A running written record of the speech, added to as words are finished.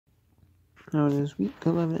Now it is week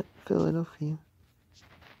 11 at Philadelphia.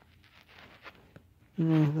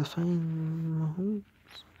 And I have to find Mahomes,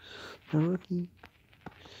 the rookie.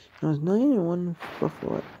 I was 9-1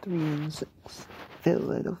 Buffalo at 3-6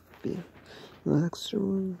 Philadelphia. The extra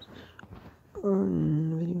ones or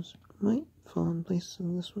videos might fall in place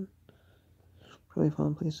of this one. Probably fall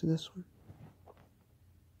in place of this one.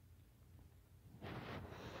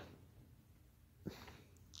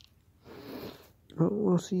 But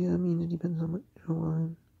we'll see. I mean, it depends on much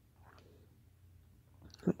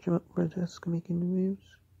protests can make into videos.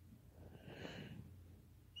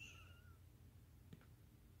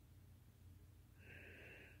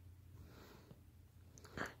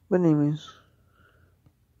 But anyways,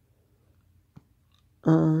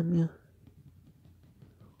 yeah.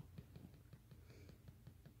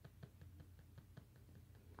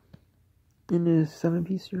 And it is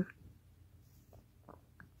 7-piece here.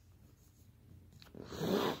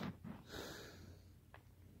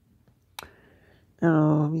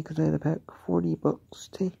 Because I had to pack 40 books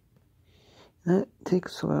today. That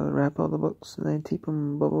takes a while to wrap all the books, and I tape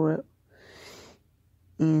them bubble wrap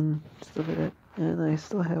and stuff like that. And I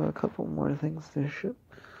still have a couple more things to ship.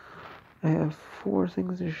 I have 4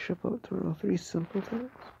 things to ship out to 3 simple things.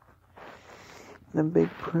 And a big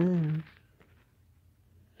printer.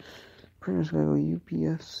 Printer's gotta go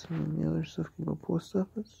UPS, and the other stuff can go post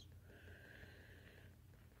office.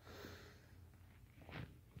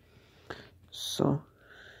 So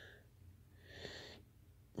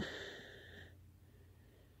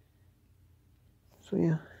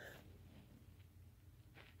yeah.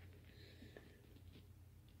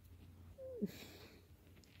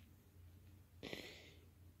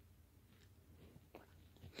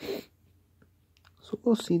 So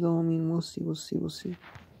we'll see though, I mean, we'll see.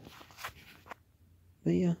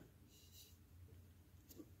 But yeah.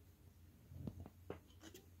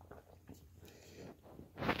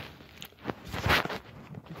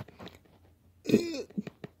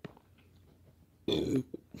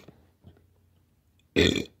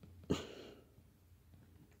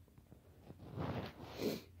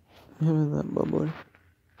 Having that bubbler.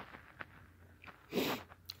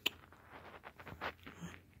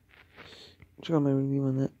 Check out my review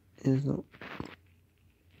on that.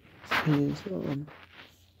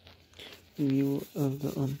 Review of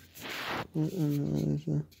the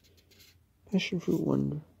passion fruit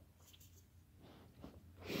wonder.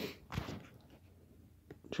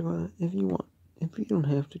 Check out that if you want. If you don't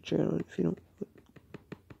have to, check it out if you don't.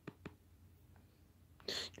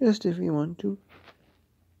 Just if you want to.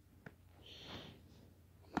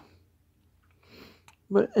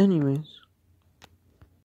 But anyways.